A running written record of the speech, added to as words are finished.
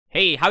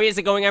Hey, how is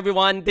it going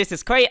everyone? This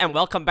is G.O.A.T and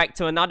welcome back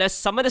to another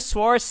Summon the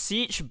Sword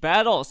Siege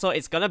battle. So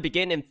it's gonna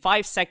begin in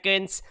 5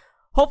 seconds.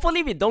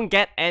 Hopefully we don't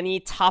get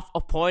any tough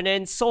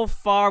opponents. So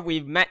far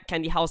we've met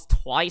Candy House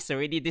twice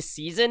already this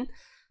season.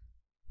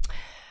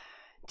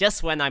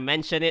 Just when I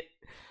mention it,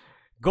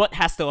 G.O.A.T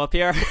has to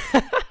appear.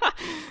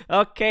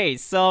 Okay,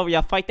 so we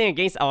are fighting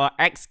against our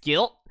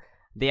ex-guild.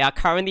 They are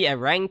currently at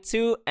rank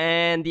 2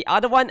 and the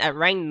other one at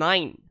rank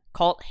 9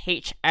 called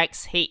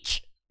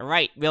HXH.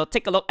 Alright, we'll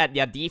take a look at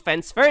their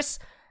defense first.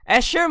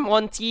 Asher,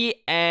 Monty,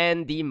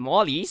 and the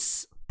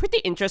Mollies. Pretty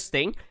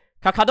interesting.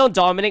 Kakado,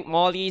 Dominic,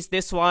 Mollies.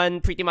 This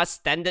one, pretty much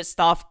standard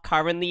stuff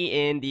currently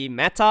in the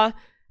meta.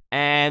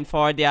 And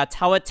for their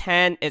Tower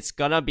 10, it's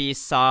gonna be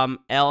some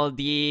LD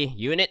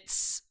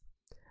units.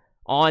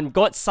 On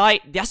G.O.A.T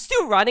side, they're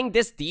still running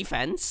this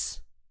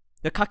defense.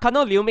 The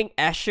Kakano Luming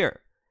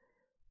Asher.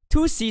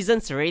 2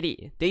 seasons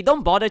already. They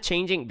don't bother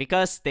changing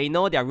because they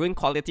know their rune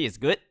quality is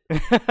good.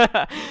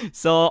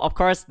 So, of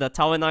course, the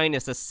Tower 9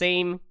 is the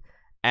same.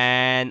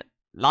 And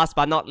last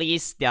but not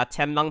least, their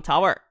Temlang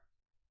Tower.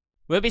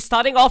 We'll be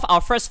starting off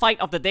our first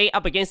fight of the day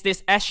up against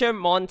this Asher,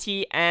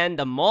 Monty, and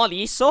the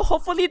Molly. So,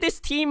 hopefully this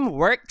team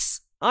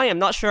works. I am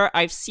not sure.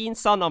 I've seen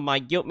some of my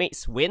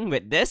guildmates win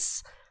with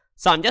this.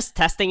 So, I'm just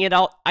testing it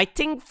out. I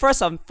think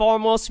first and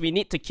foremost, we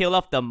need to kill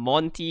off the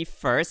Monty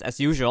first, as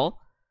usual.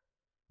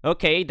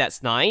 Okay,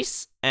 that's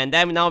nice. And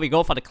then now we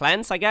go for the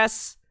clans, I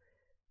guess.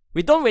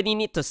 We don't really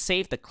need to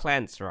save the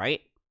clans,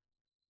 right?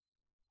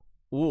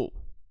 Ooh.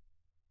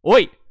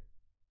 Oi!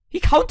 He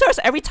counters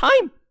every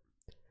time!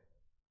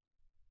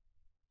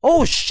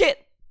 Oh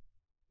shit!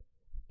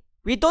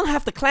 We don't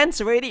have the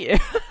clans already!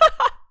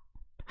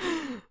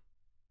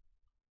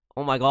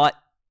 Oh my god.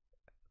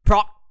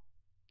 Proc!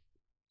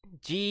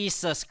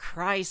 Jesus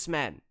Christ,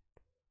 man.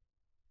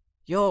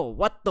 Yo,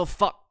 what the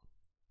fuck?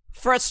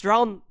 First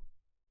round...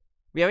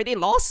 We already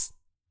lost?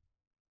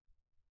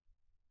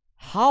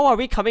 How are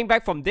we coming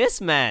back from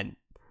this, man?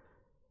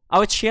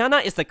 Our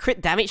Chiana is the crit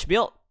damage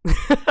build.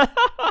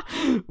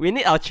 We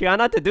need our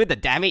Chiana to do the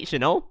damage, you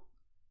know?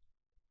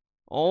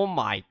 Oh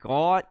my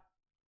god.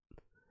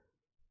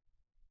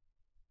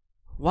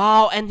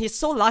 Wow, and he's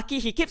so lucky.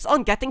 He keeps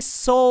on getting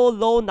so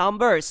low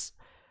numbers.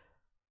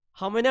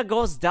 Harmonia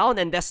goes down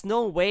and there's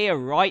no way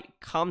Roy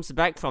comes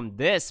back from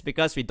this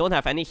because we don't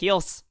have any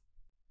heals.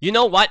 You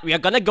know what? We are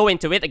gonna go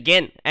into it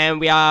again. And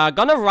we are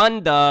gonna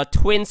run the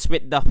twins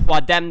with the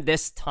Huadem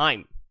this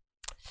time.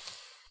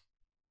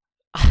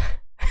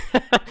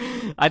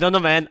 I don't know,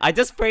 man. I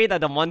just pray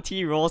that the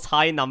Monty rolls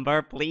high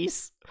number,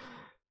 please.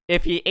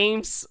 If he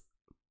aims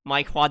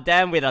my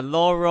Huadem with a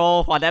low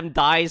roll, Huadem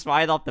dies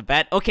right off the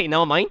bat. Okay,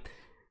 never mind.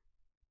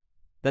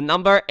 The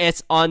number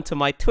is on to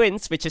my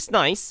twins, which is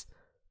nice.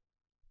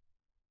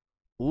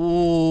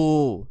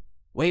 Ooh.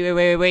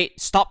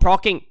 Wait. Stop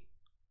proccing.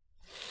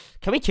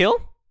 Can we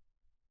kill?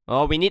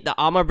 Oh, we need the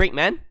armor break,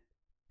 man.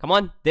 Come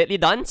on, Deadly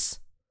Dance.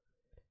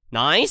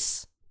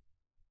 Nice.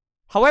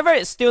 However,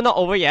 it's still not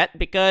over yet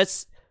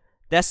because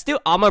there's still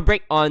armor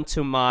break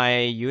onto my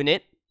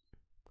unit.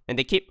 And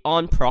they keep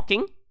on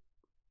proccing.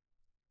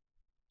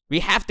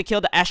 We have to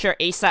kill the Asher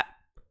ASAP.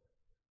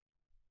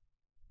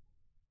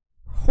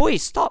 Hui,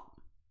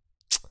 stop.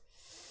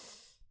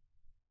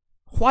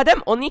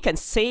 Huadem only can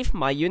save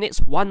my units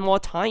one more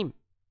time.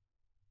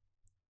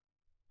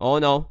 Oh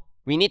no,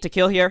 we need to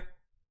kill here.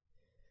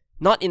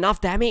 Not enough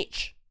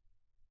damage.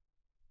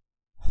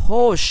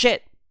 Oh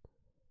shit.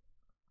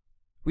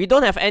 We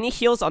don't have any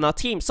heals on our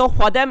team, so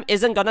Huadem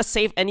isn't gonna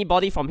save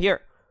anybody from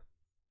here.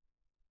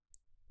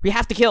 We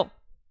have to kill.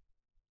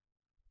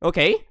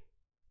 Okay.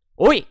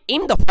 Oi,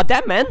 aim the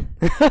Huadem, man.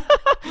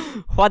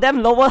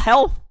 Huadem lower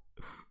health.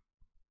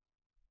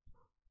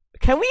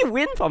 Can we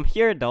win from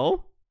here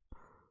though?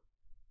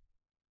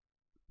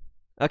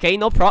 Okay,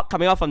 no proc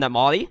coming out from that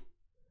Molly.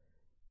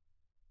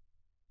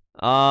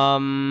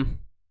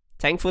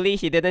 Thankfully,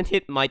 he didn't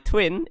hit my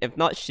twin. If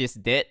not, she's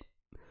dead.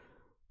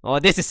 Oh,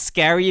 this is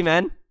scary,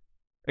 man.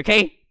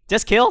 Okay,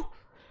 just kill.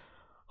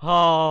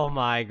 Oh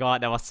my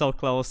god, that was so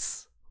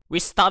close. We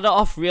started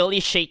off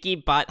really shaky,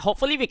 but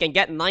hopefully we can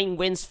get 9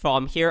 wins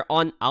from here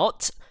on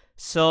out.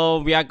 So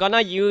we are gonna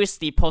use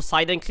the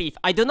Poseidon Cleave.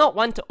 I do not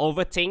want to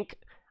overthink.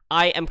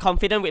 I am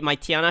confident with my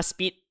Tiana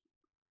speed.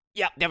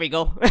 Yep, there we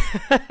go.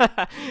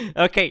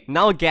 Okay,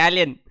 now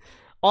Galleon.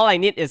 All I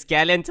need is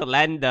Galleon to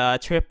land the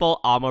triple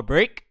armor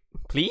break.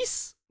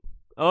 Please?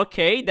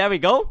 Okay, there we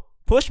go.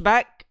 Push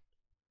back.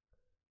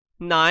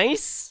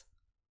 Nice.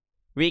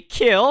 We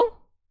kill.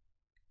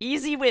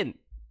 Easy win.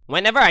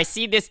 Whenever I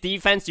see this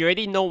defense, you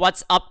already know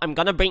what's up. I'm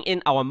gonna bring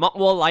in our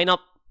Mugwall lineup.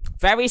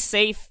 Very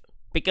safe,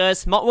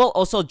 because Mugwall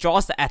also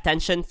draws the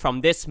attention from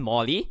this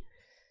Molly.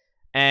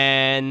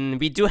 And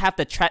we do have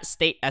the threat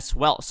state as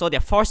well, so they're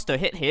forced to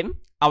hit him.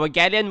 Our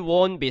Galleon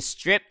won't be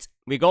stripped.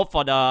 We go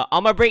for the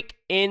armor break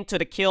into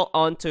the kill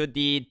onto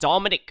the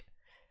Dominic.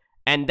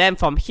 And then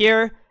from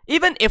here,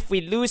 even if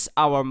we lose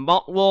our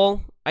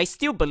Mugwall, I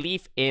still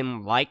believe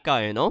in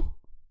Laika, you know?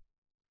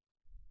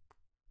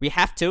 We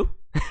have to.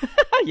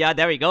 Yeah,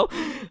 there we go.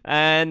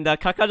 And the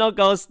Kakano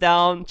goes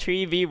down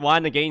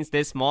 3v1 against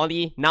this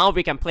Molly. Now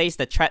we can place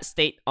the threat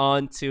state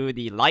onto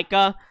the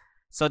Laika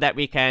so that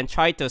we can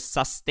try to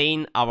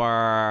sustain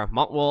our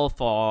Mog Wolf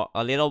for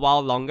a little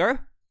while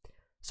longer.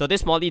 So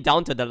this Molly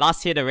down to the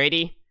last hit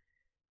already.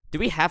 Do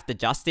we have the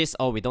Justice?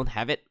 Oh, we don't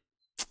have it.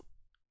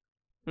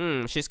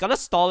 She's gonna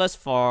stall us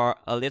for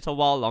a little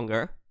while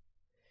longer.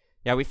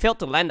 Yeah, we failed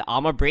to land the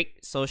armor break,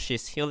 so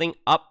she's healing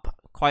up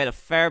quite a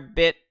fair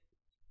bit.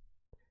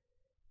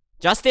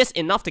 Justice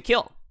enough to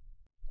kill.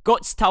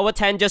 G.O.A.T's Tower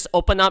 10 just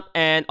opened up,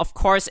 and of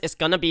course it's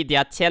gonna be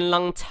their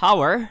Tianlang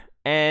Tower.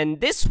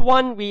 And this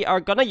one, we are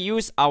gonna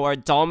use our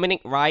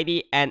Dominic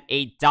Riley and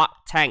a Dark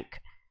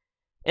Tank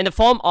in the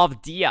form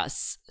of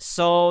Diaz.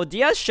 So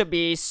Diaz should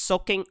be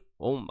soaking...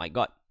 Oh my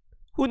god.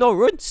 Who knows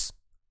runes?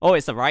 Oh,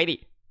 it's the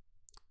Riley.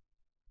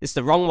 It's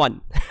the wrong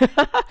one.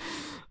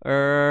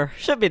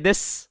 Should be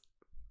this.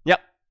 Yep.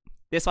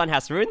 This one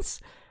has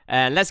runes.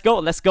 And let's go,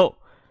 let's go.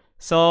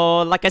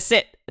 So, like I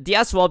said,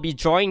 Diaz will be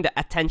drawing the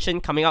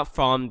attention coming out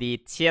from the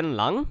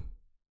Tianlang.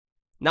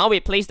 Now we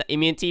place the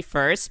immunity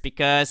first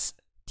because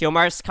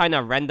Theomar's kind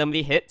of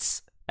randomly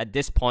hits at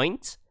this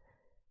point.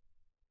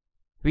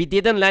 We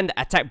didn't land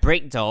the attack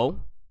break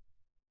though.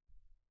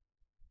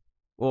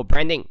 Oh,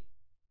 branding.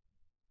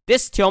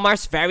 This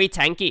Theomar's very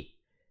tanky.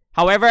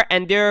 However,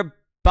 Endure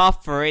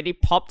buff already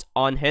popped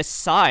on his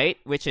side,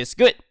 which is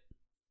good.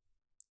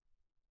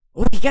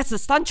 Oh, he gets the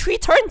stun 3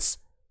 turns!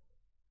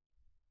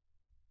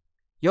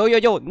 Yo,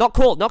 not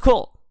cool, not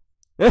cool.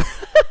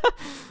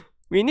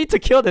 We need to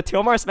kill the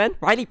Theomars, man.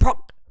 Riley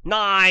proc.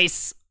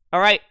 Nice!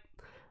 Alright.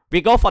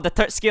 We go for the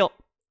third skill.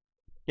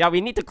 Yeah,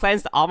 we need to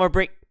cleanse the armor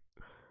break.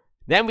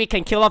 Then we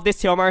can kill off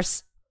this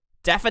Theomars.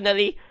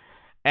 Definitely.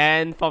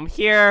 And from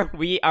here,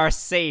 we are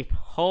safe.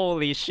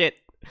 Holy shit.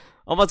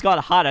 Almost got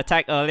a heart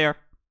attack earlier.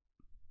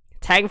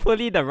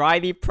 Thankfully, the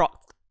Riley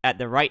proc at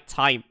the right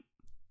time.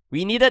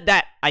 We needed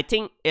that. I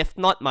think if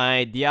not,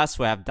 my Diaz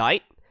would have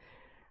died.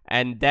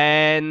 And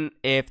then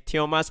if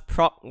Theomas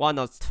proc 1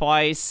 or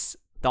twice,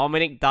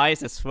 Dominic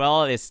dies as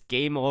well, it's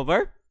game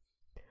over.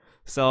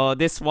 So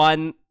this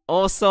one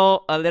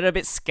also a little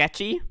bit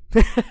sketchy.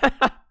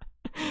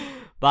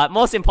 But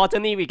most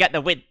importantly, we get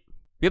the win.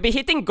 We'll be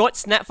hitting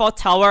G.O.A.T's Netfall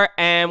Tower,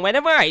 and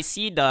whenever I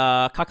see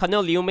the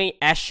Kakano Liume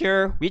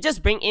Asher, we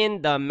just bring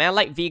in the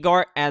Malite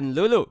Vigor and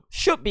Lulu.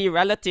 Should be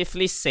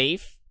relatively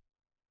safe.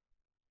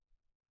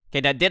 Okay,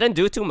 that didn't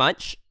do too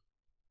much.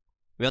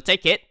 We'll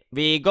take it.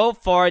 We go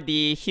for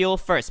the heal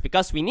first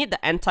because we need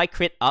the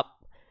anti-crit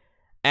up.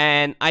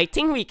 And I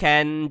think we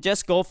can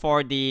just go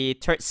for the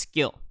third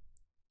skill.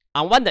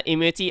 I want the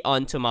immunity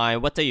onto my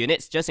water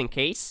units just in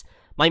case.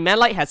 My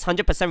Malite has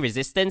 100%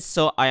 resistance,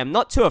 so I am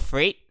not too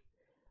afraid.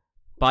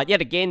 But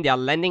yet again, they are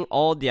landing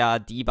all their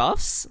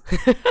debuffs.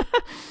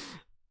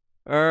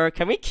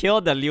 Can we kill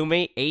the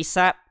Liume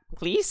ASAP,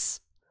 please?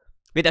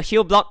 With the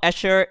heal block,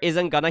 Asher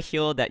isn't gonna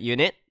heal that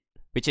unit,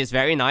 which is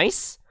very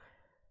nice.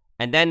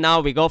 And then now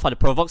we go for the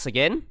provokes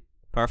again.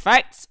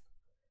 Perfect.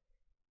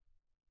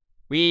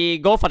 We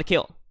go for the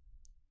kill.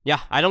 Yeah,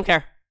 I don't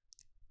care.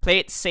 Play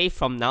it safe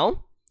from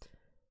now.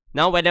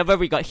 Now whenever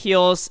we got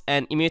heals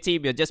and immunity,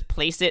 we'll just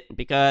place it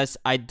because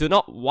I do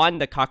not want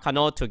the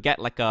Kakano to get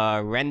like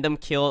a random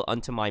kill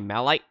onto my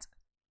Malite.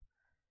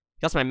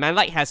 Because my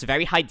Malite has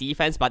very high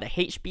defense, but the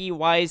HP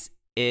wise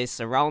is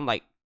around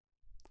like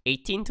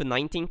 18 to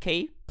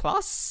 19k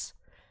plus,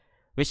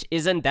 which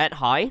isn't that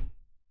high.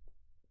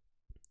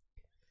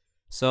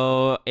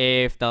 So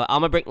if the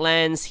armor break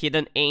lands,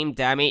 hidden aim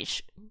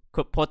damage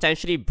could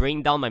potentially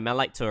bring down my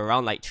Malite to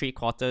around like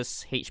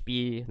 3/4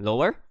 HP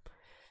lower.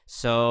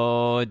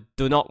 So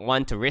do not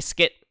want to risk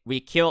it. We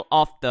kill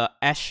off the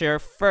Asher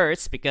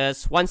first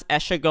because once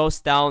Asher goes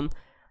down,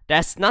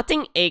 there's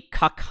nothing a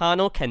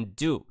Kakano can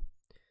do.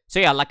 So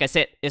yeah, like I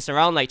said, it's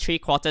around like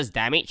 3/4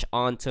 damage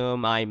onto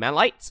my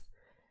Malite,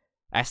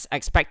 as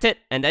expected.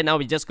 And then now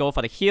we just go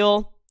for the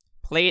heal,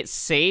 play it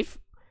safe.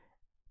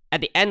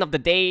 At the end of the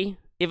day,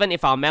 even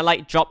if our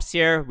Malite drops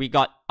here, we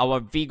got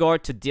our Vigor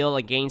to deal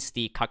against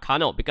the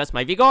Kakano because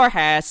my Vigor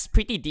has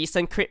pretty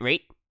decent crit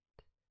rate.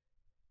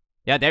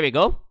 Yeah, there we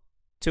go.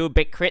 2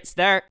 big crits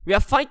there. We are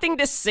fighting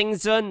this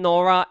Singza,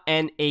 Nora,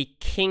 and a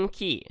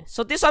Kinky.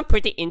 So this one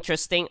pretty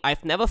interesting.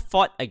 I've never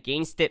fought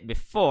against it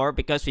before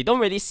because we don't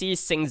really see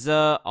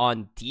Singza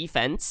on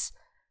defense.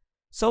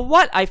 So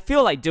what I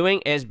feel like doing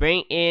is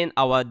bring in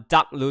our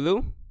Dark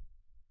Lulu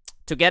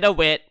together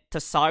with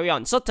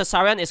Tessarion. So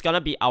Tessarion is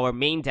gonna be our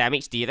main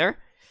damage dealer.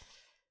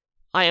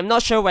 I am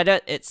not sure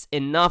whether it's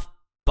enough,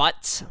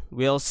 but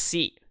we'll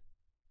see.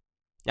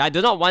 I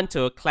do not want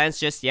to cleanse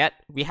just yet.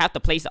 We have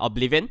to place the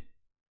Oblivion.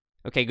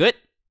 Okay, good.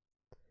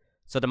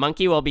 So the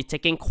monkey will be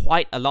taking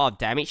quite a lot of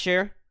damage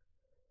here.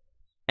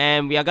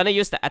 And we are gonna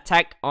use the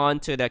attack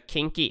onto the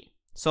Kinky.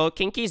 So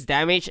Kinky's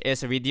damage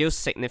is reduced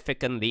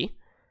significantly.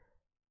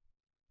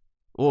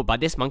 Oh, but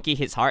this monkey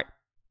hits hard.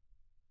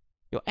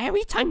 Yo,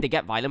 every time they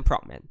get violent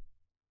proc, man.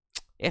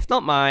 If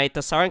not, my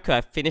Tessarion could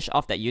have finished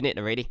off that unit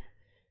already.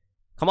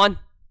 Come on.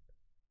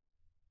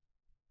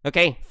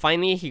 Okay,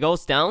 finally he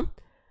goes down.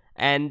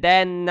 And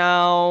then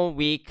now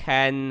we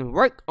can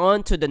work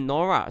on to the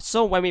Nora.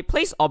 So when we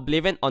place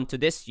Oblivion onto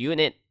this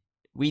unit,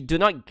 we do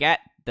not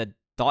get the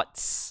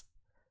dots.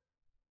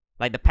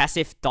 Like the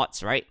passive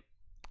dots, right?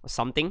 Or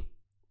something.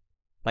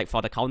 Like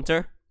for the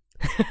counter.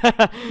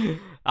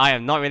 I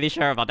am not really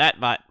sure about that,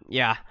 but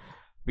yeah.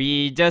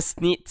 We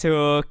just need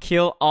to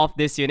kill off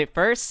this unit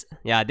first.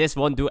 Yeah, this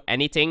won't do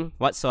anything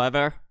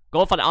whatsoever.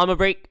 Go for the armor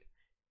break.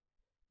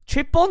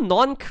 Triple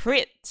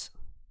non-crit.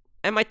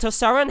 And my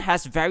Tosaran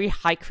has very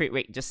high crit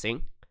rate, just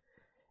saying.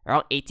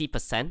 Around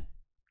 80%.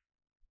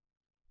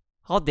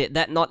 How did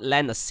that not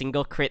land a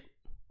single crit?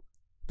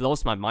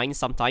 Blows my mind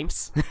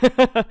sometimes.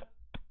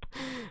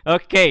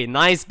 Okay,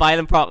 nice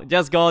violent proc.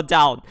 Just go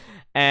down.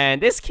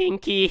 And this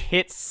Kinky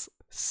hits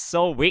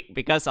so weak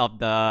because of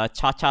the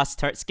Cha-Cha's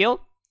third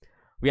skill.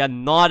 We are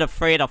not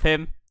afraid of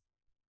him.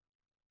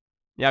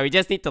 Yeah, we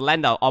just need to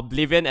land our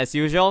Oblivion as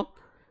usual.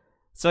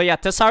 So yeah,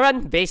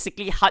 Tosaran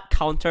basically hard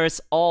counters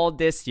all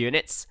these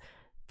units.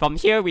 From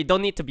here, we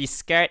don't need to be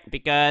scared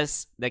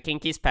because the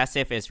Kinky's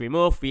passive is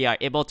removed. We are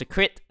able to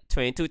crit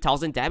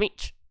 22,000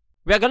 damage.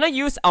 We are gonna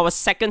use our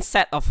second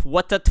set of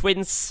Water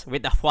Twins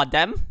with the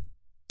Huadem.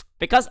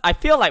 Because I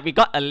feel like we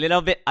got a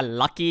little bit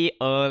unlucky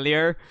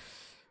earlier.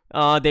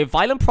 They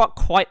violent proc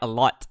quite a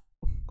lot.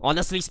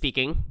 Honestly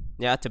speaking,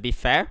 yeah, to be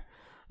fair.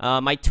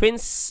 My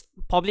twins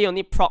probably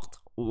only procced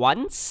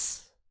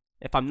once,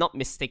 if I'm not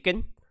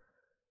mistaken.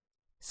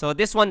 So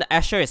this one, the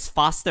Asher, is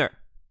faster.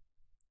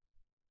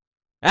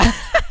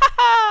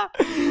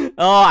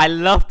 Oh, I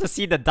love to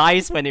see the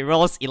dice when it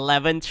rolls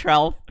 11,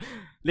 12.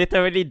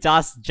 Literally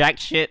just jack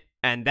shit.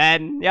 And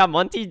then, yeah,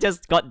 Monty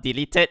just got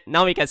deleted.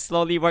 Now we can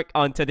slowly work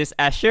onto this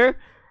Asher.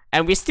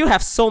 And we still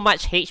have so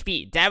much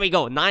HP. There we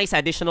go. Nice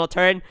additional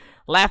turn.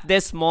 Left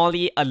this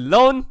Molly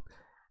alone.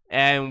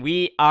 And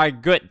we are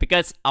good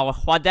because our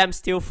Huadem's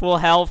still full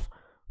health.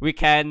 We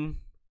can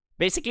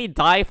basically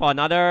die for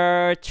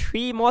another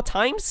 3 more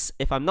times,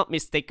 if I'm not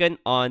mistaken,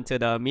 onto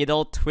the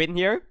middle twin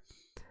here.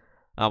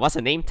 What's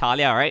her name?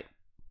 Talia, right?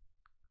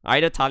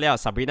 Either Talia or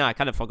Sabrina, I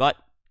kind of forgot.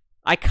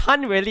 I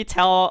can't really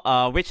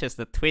tell which is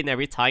the twin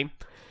every time.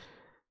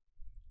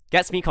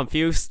 Gets me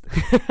confused.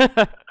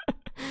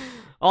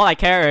 All I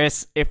care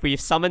is if we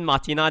summon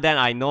Martina, then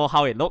I know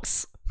how it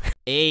looks.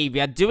 Hey,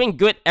 we are doing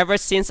good ever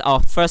since our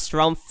first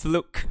round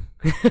fluke.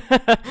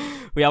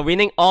 We are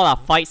winning all our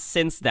fights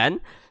since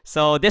then.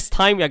 So this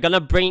time we are gonna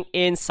bring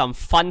in some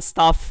fun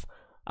stuff.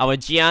 Our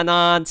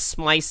Gianna,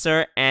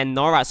 Smicer, and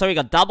Nora. So we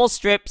got double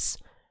strips.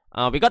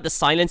 We got the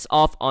silence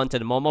off onto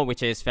the Momo,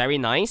 which is very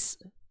nice.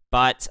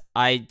 But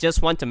I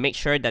just want to make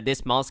sure that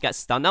this mouse gets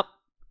stunned up.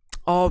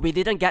 Oh, we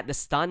didn't get the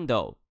stun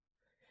though.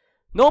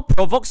 No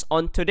provokes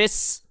onto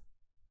this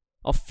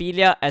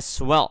Ophelia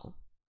as well.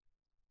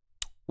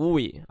 Ooh,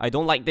 I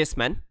don't like this,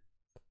 man.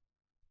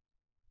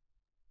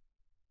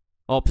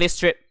 Oh, please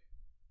strip.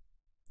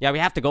 Yeah, we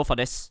have to go for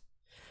this.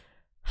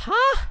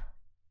 Huh?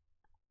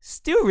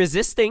 Still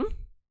resisting?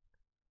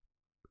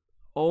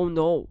 Oh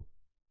no.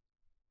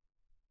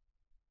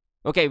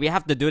 Okay, we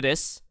have to do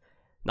this.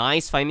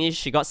 Nice, finally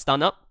she got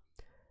stunned up.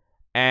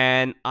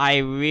 And I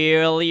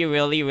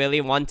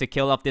really want to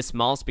kill off this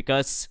mouse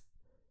because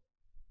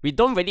we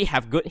don't really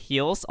have good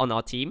heals on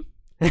our team.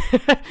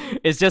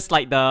 It's just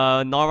like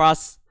the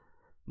Nora's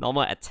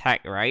normal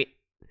attack, right?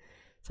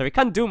 So we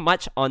can't do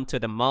much onto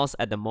the mouse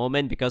at the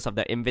moment because of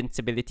the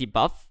invincibility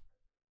buff.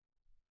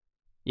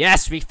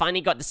 Yes, we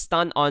finally got the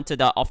stun onto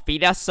the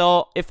Ophelia.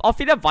 So if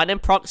Ophelia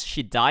violent procs,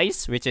 she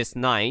dies, which is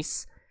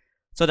nice.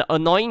 So the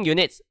annoying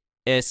unit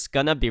is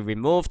gonna be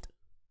removed.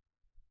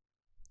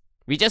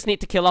 We just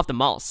need to kill off the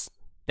mouse.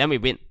 Then we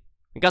win.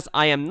 Because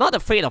I am not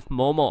afraid of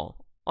Momo.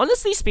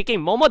 Honestly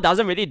speaking, Momo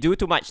doesn't really do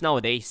too much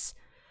nowadays.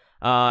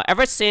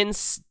 Ever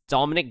since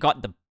Dominic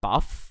got the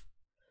buff,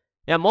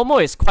 yeah,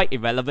 Momo is quite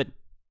irrelevant.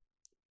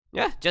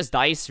 Yeah, just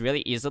dies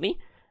really easily.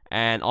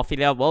 And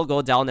Ophelia will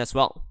go down as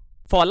well.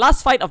 For our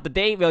last fight of the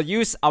day, we'll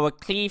use our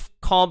Cleave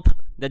comp,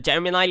 the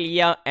Gemini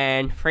Leah,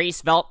 and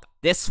Phrase Velk.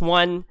 This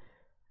one,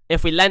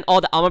 if we land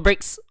all the armor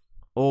breaks...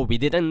 Oh, we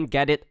didn't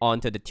get it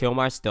onto the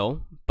Teomars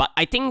though. But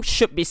I think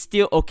should be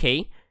still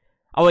okay.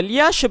 Our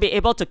Leah should be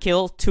able to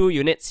kill 2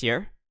 units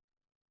here.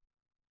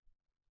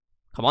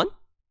 Come on.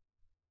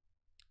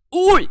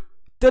 Ooh!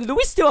 The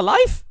Louis still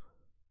alive?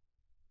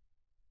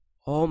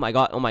 Oh my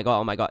god, oh my god,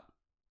 oh my god.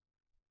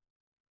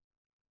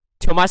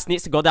 Teomars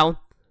needs to go down.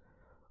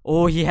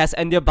 Oh, he has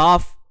ended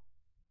buff.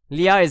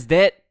 Leah is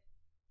dead.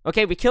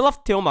 Okay, we kill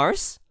off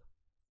Teomars.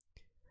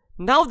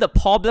 Now the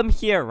problem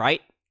here,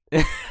 right?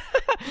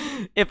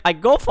 If I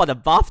go for the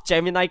buff,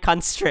 Gemini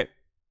can't strip.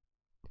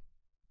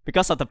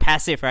 Because of the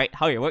passive, right?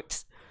 How it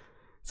works.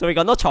 So we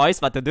got no choice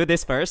but to do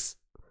this first.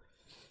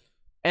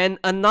 And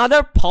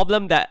another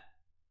problem that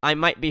I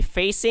might be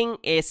facing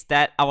is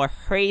that our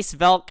Phrase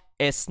Velk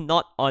is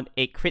not on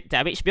a crit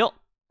damage build.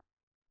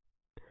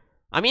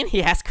 I mean,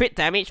 he has crit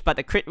damage, but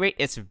the crit rate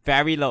is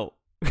very low.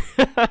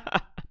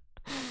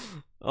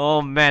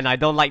 Oh man, I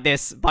don't like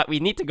this. But we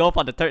need to go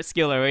for the third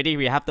skill already.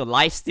 We have to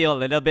lifesteal a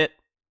little bit.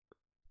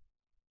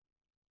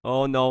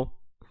 Oh no.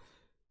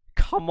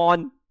 Come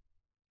on.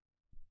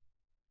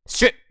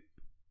 Strip.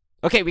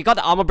 Okay, we got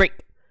the armor break.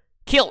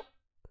 Kill.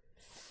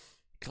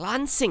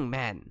 Glancing,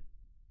 man.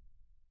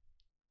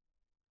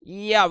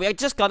 Yeah, we are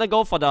just gonna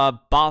go for the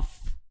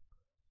buff.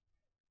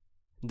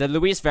 The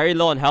Luis very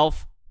low on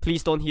health.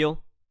 Please don't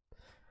heal.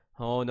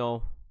 Oh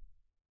no.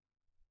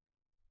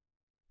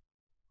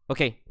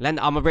 Okay, land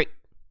the armor break.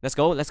 Let's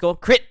go, let's go.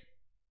 Crit!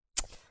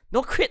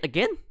 No crit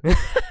again?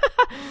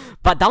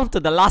 But down to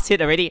the last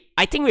hit already.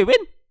 I think we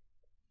win.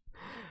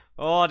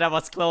 Oh, that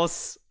was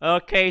close.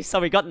 Okay, so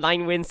we got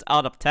 9 wins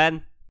out of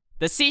 10.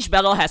 The siege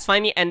battle has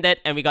finally ended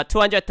and we got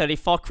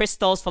 234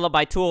 crystals followed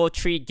by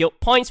 203 guild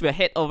points. We'll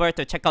head over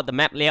to check out the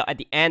map layout at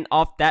the end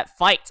of that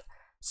fight.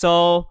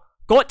 So,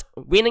 G.O.A.T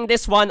winning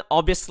this one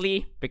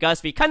obviously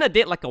because we kinda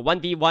did like a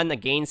 1v1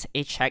 against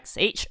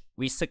HXH.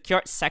 We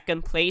secured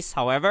 2nd place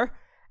however.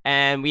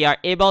 And we are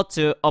able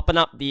to open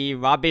up the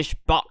rubbish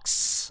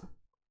box.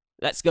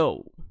 Let's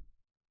go.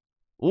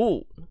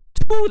 Ooh,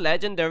 2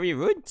 legendary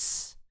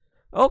runes.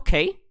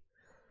 Okay.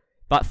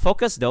 But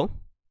focus though.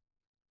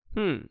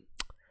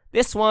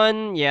 This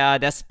one, yeah,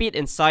 there's speed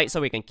inside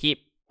so we can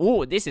keep.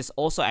 Ooh, this is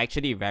also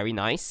actually very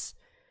nice.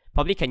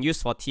 Probably can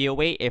use for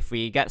TOA if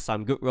we get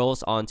some good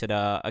rolls onto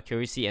the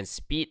accuracy and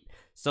speed.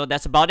 So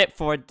that's about it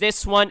for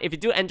this one. If you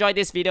do enjoy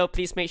this video,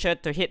 please make sure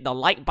to hit the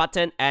like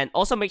button and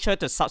also make sure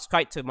to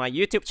subscribe to my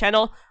YouTube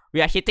channel.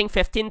 We are hitting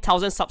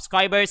 15,000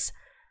 subscribers.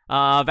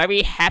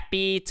 Very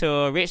happy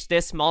to reach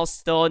this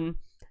milestone.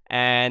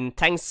 And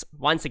thanks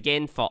once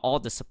again for all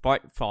the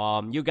support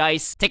from you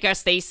guys. Take care,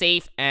 stay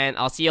safe, and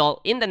I'll see you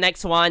all in the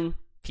next one.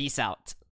 Peace out.